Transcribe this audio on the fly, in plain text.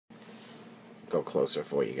go closer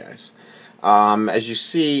for you guys. As you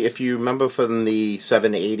see, if you remember from the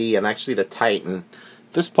 780 and actually the Titan,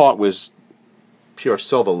 this part was pure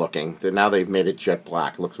silver looking. Now they've made it jet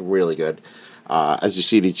black. It looks really good. As you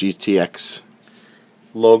see, the GTX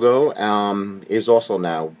logo is also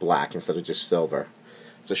now black instead of just silver.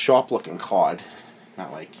 It's a sharp looking card.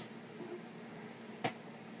 Not like...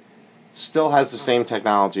 Still has the same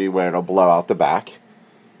technology where it'll blow out the back.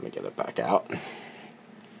 Let me get it back out.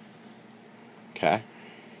 Okay.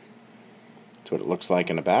 That's what it looks like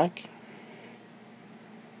in the back.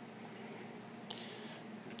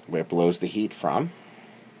 Where it blows the heat from.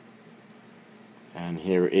 And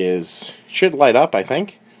here is, should light up, I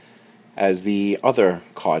think, as the other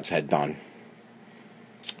cards had done.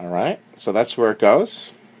 Alright, so that's where it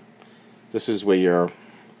goes. This is where your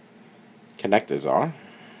connectors are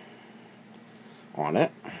on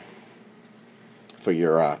it for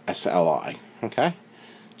your SLI. Okay,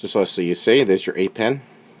 just so you see, there's your 8-pin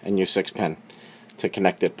and your 6-pin to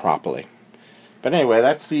connect it properly. But anyway,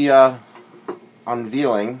 that's the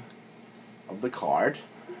unveiling of the card,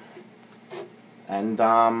 and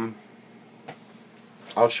I'll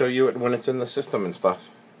show you it when it's in the system and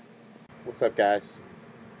stuff. What's up, guys?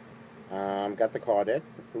 Got the card in.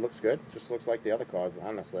 It looks good. Just looks like the other cards,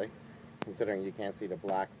 honestly, considering you can't see the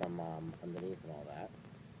black from underneath and all that.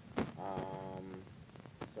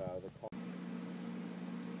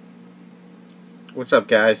 What's up,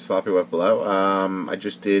 guys? Sloppy Wet below. I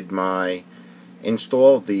just did my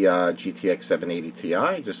install of the GTX 780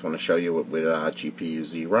 Ti. Just want to show you what with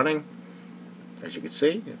GPU-Z running. As you can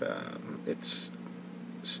see, it's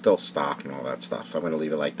still stock and all that stuff. So I'm going to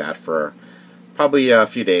leave it like that for probably a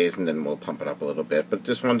few days, and then we'll pump it up a little bit. But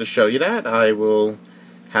just wanted to show you that. I will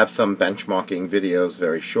have some benchmarking videos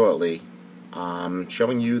very shortly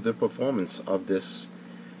showing you the performance of this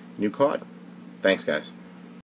new card. Thanks, guys.